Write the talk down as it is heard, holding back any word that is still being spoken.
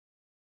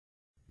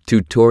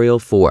Tutorial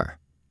 4.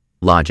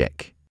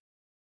 Logic.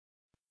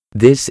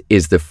 This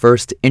is the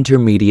first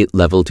intermediate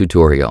level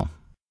tutorial.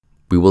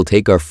 We will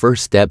take our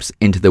first steps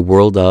into the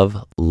world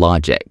of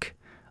logic.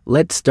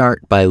 Let's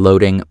start by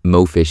loading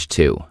MoFish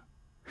 2.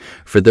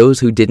 For those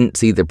who didn't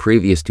see the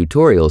previous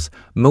tutorials,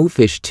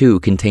 MoFish 2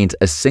 contains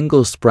a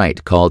single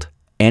sprite called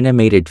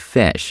Animated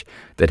Fish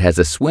that has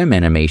a swim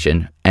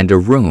animation and a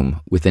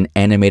room with an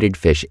animated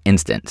fish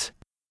instance.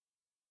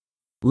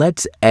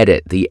 Let's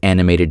edit the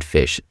animated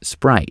fish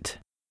sprite.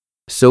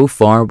 So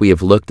far, we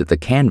have looked at the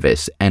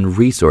Canvas and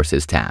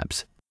Resources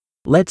tabs.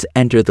 Let's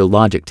enter the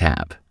Logic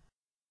tab.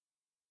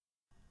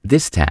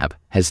 This tab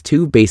has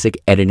two basic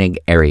editing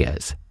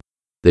areas: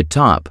 the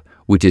top,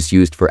 which is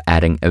used for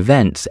adding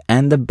events,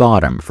 and the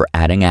bottom for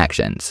adding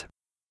actions.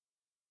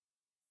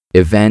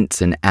 Events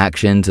and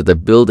actions are the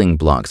building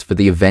blocks for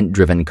the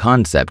event-driven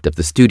concept of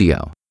the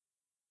studio.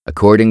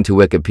 According to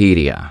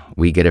Wikipedia,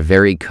 we get a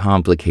very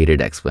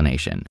complicated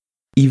explanation.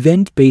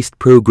 Event-based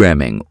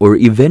programming or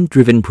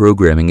event-driven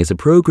programming is a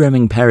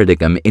programming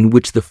paradigm in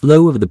which the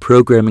flow of the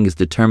programming is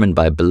determined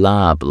by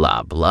blah,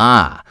 blah,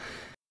 blah.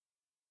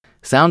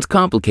 Sounds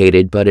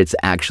complicated, but it's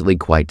actually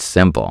quite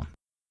simple.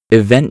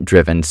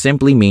 Event-driven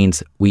simply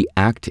means we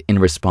act in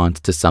response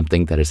to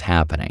something that is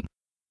happening.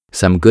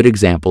 Some good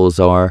examples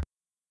are: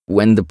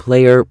 when the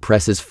player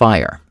presses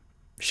fire,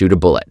 shoot a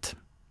bullet.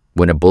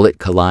 When a bullet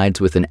collides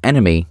with an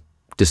enemy,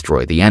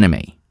 destroy the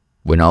enemy.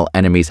 When all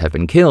enemies have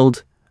been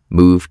killed,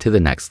 move to the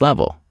next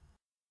level.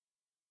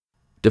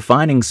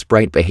 Defining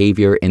sprite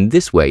behavior in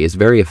this way is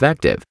very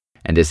effective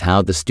and is how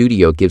the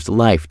studio gives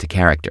life to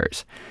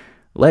characters.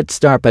 Let's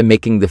start by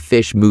making the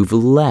fish move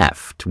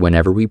left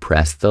whenever we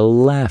press the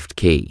left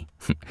key.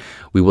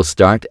 We will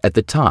start at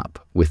the top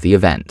with the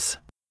events.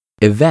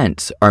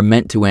 Events are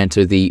meant to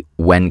answer the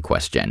when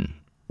question.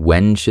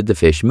 When should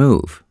the fish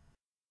move?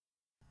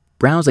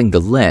 Browsing the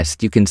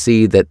list, you can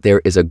see that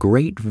there is a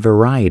great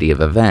variety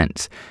of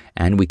events,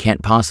 and we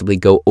can't possibly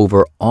go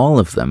over all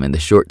of them in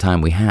the short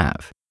time we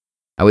have.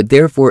 I would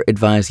therefore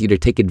advise you to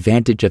take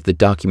advantage of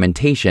the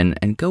documentation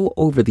and go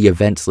over the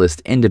events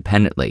list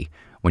independently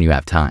when you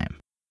have time.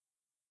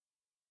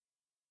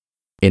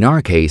 In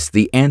our case,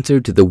 the answer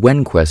to the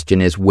when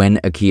question is when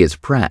a key is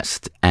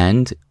pressed,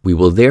 and we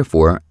will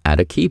therefore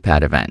add a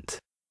keypad event.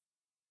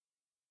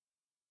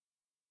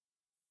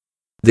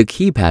 The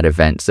keypad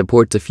event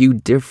supports a few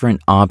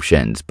different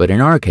options, but in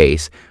our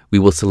case, we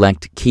will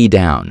select Key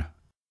Down.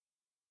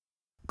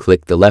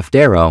 Click the left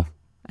arrow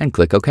and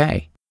click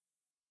OK.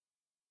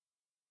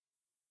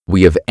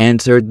 We have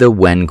answered the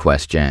when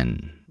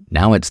question.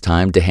 Now it's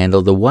time to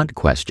handle the what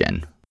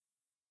question.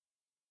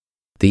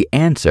 The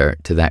answer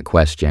to that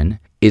question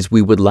is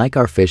we would like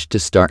our fish to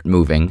start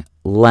moving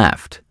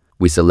left.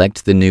 We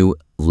select the new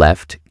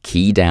Left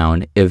Key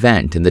Down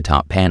event in the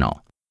top panel.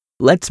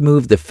 Let's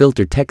move the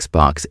filter text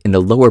box in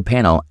the lower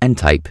panel and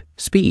type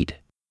speed.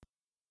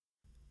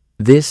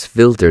 This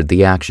filtered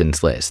the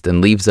actions list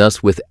and leaves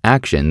us with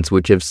actions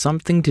which have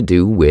something to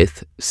do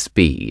with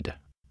speed.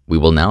 We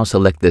will now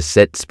select the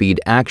set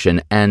speed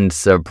action and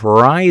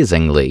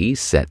surprisingly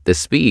set the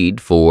speed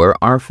for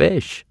our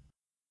fish.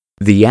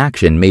 The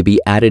action may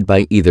be added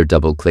by either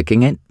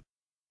double-clicking it,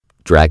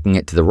 dragging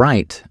it to the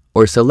right,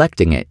 or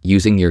selecting it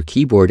using your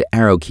keyboard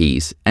arrow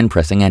keys and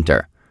pressing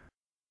enter.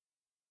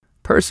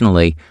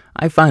 Personally,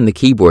 I find the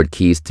keyboard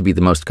keys to be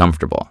the most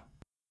comfortable.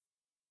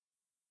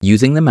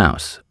 Using the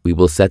mouse, we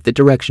will set the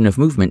direction of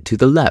movement to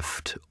the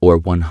left, or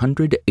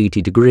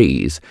 180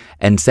 degrees,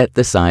 and set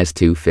the size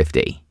to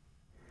 50.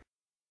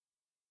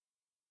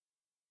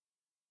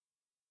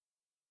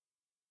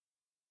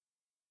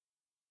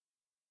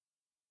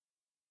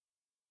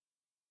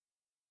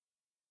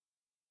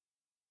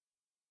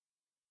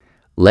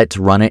 Let's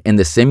run it in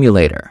the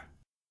simulator.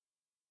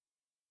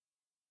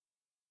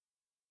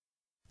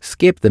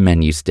 Skip the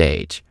menu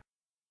stage.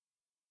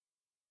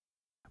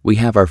 We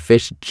have our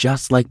fish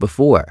just like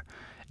before.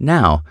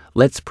 Now,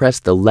 let's press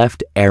the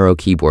left arrow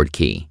keyboard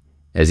key.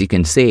 As you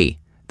can see,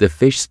 the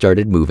fish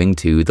started moving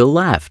to the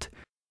left.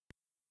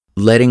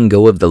 Letting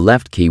go of the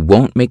left key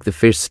won't make the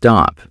fish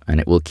stop,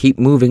 and it will keep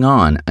moving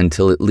on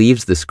until it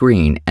leaves the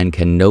screen and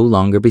can no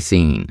longer be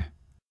seen.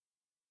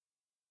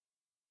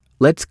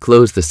 Let's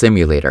close the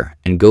simulator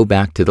and go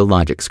back to the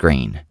logic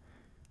screen.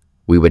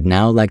 We would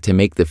now like to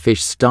make the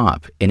fish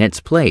stop in its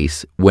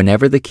place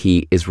whenever the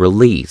key is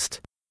released.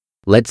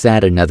 Let's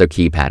add another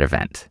keypad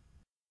event.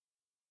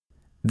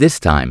 This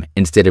time,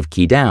 instead of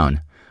key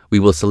down, we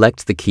will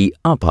select the key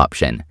up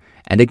option,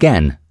 and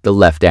again, the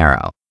left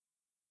arrow.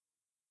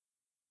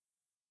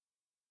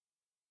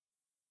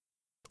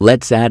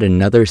 Let's add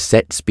another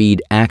set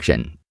speed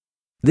action,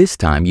 this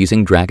time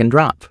using drag and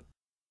drop.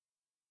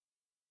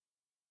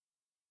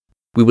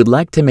 We would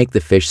like to make the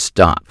fish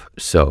stop,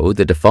 so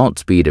the default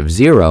speed of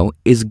 0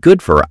 is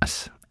good for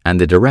us, and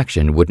the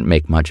direction wouldn't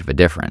make much of a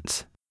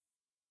difference.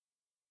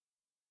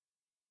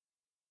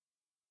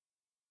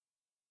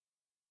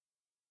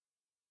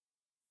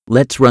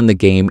 Let's run the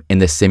game in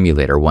the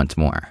simulator once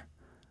more.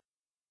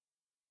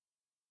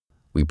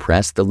 We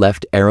press the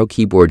left arrow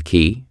keyboard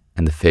key,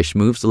 and the fish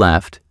moves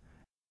left,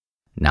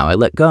 Now I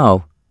let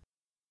go.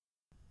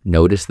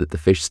 Notice that the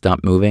fish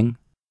stopped moving.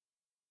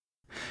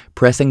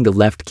 Pressing the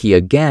left key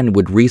again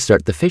would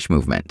restart the fish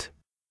movement.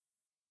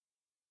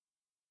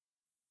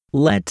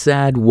 Let's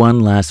add one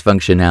last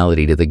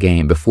functionality to the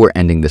game before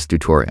ending this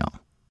tutorial.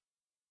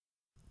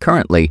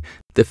 Currently,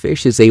 the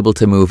fish is able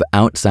to move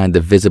outside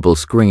the visible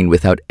screen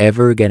without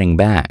ever getting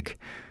back.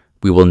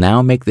 We will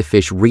now make the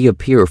fish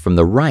reappear from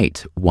the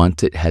right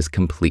once it has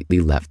completely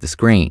left the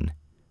screen.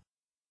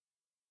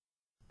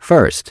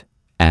 First,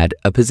 add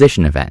a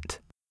position event.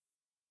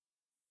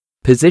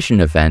 Position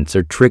events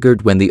are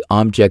triggered when the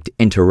object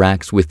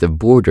interacts with the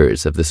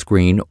borders of the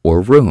screen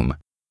or room.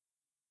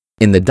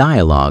 In the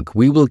dialog,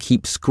 we will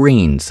keep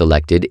screen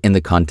selected in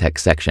the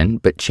context section,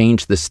 but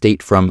change the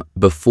state from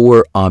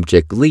before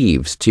object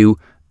leaves to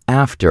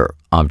after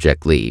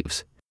object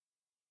leaves.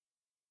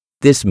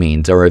 This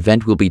means our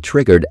event will be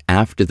triggered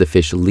after the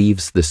fish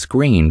leaves the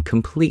screen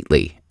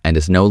completely and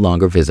is no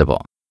longer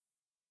visible.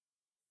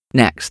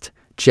 Next,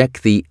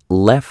 check the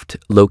left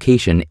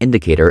location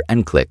indicator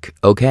and click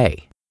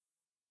OK.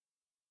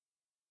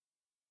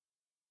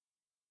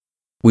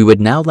 We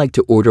would now like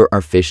to order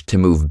our fish to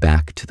move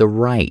back to the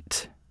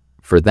right.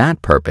 For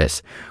that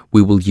purpose,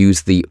 we will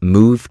use the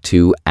Move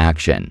To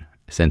action.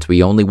 Since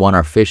we only want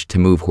our fish to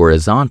move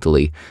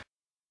horizontally,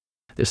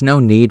 there's no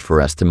need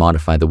for us to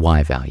modify the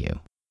Y value.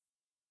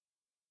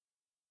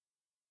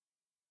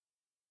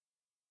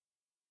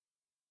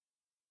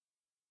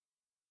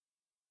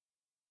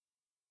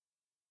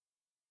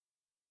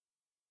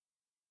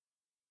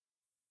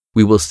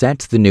 We will set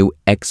the new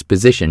X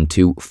position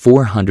to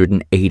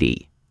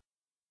 480.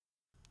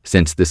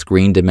 Since the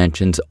screen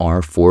dimensions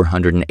are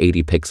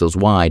 480 pixels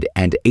wide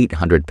and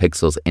 800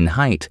 pixels in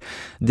height,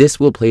 this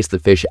will place the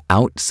fish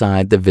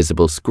outside the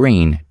visible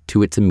screen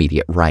to its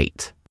immediate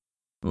right.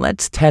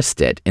 Let's test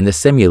it in the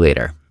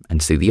simulator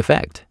and see the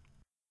effect.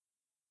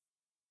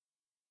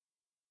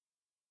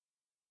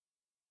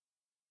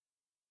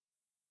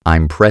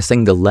 I'm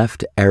pressing the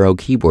left arrow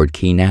keyboard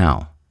key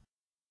now.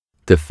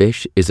 The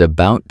fish is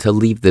about to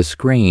leave the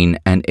screen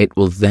and it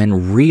will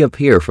then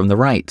reappear from the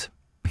right.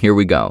 Here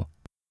we go.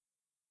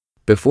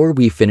 Before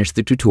we finish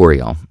the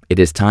tutorial, it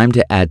is time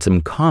to add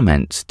some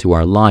comments to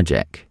our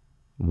logic.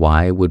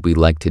 Why would we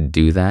like to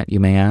do that, you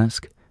may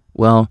ask?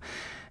 Well,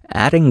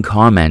 adding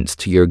comments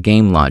to your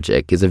game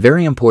logic is a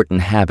very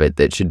important habit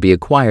that should be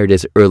acquired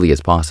as early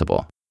as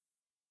possible.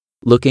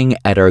 Looking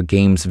at our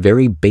game's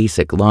very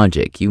basic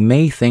logic, you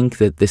may think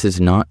that this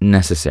is not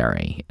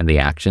necessary and the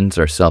actions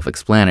are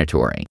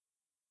self-explanatory.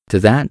 To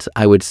that,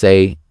 I would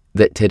say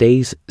that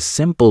today's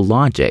simple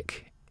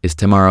logic is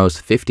tomorrow's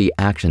 50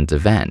 actions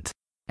event.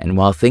 And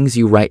while things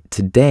you write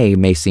today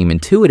may seem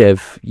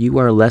intuitive, you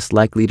are less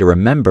likely to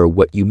remember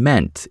what you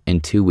meant in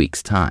 2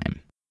 weeks'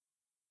 time.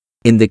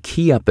 In the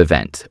Key Up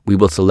event, we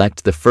will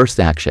select the first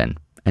action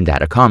and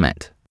add a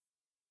comment.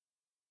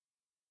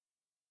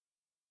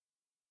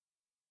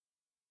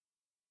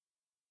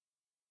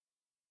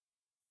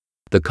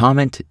 The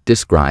comment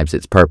describes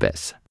its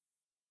purpose.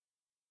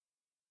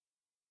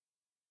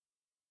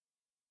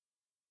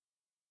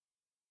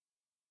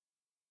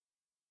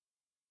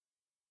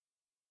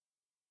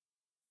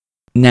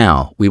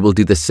 Now, we will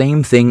do the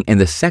same thing in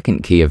the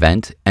second key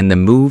event and the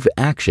Move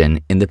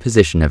action in the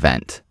Position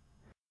event.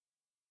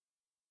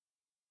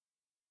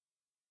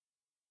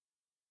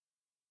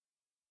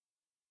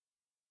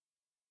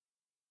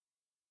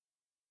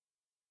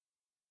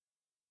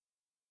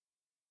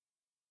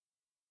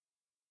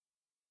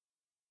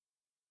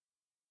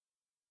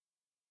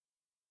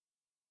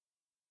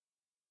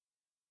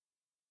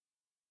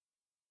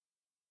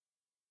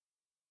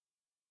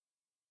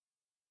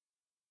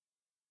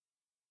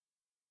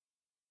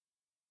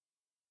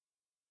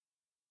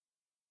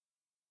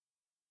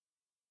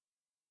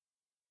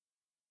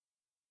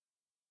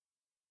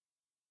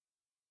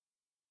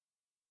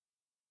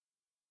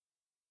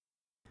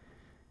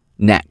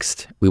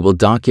 Next, we will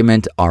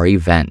document our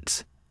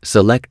events.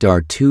 Select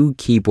our 2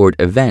 keyboard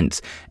events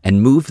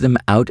and move them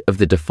out of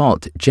the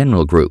default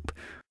General group.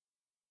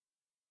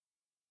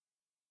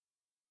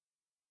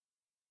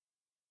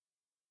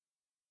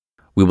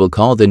 We will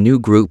call the new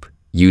group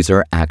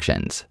User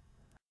Actions.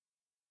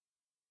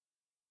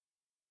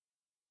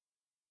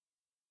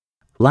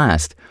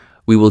 Last,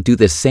 we will do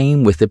the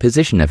same with the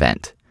Position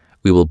event.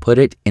 We will put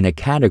it in a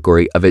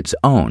category of its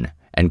own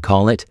and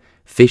call it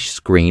Fish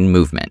Screen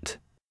Movement.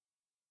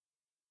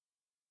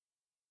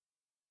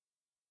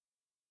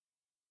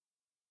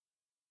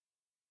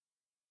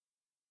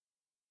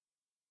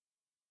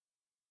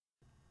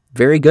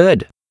 Very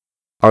good.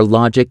 Our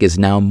logic is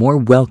now more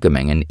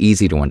welcoming and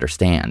easy to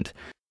understand.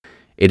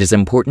 It is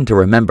important to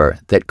remember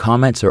that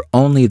comments are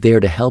only there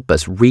to help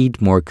us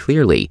read more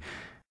clearly,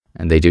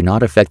 and they do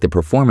not affect the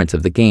performance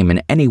of the game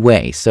in any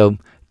way, so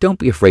don't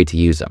be afraid to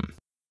use them.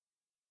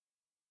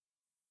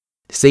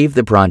 Save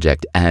the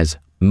project as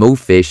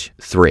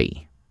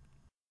MoFish3.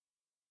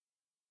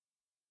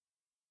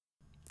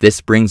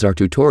 This brings our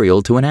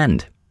tutorial to an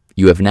end.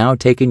 You have now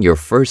taken your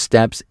first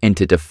steps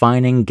into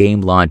defining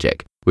game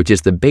logic, which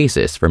is the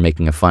basis for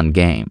making a fun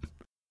game.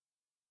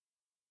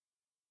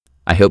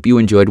 I hope you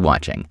enjoyed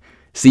watching.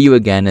 See you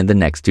again in the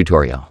next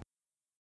tutorial.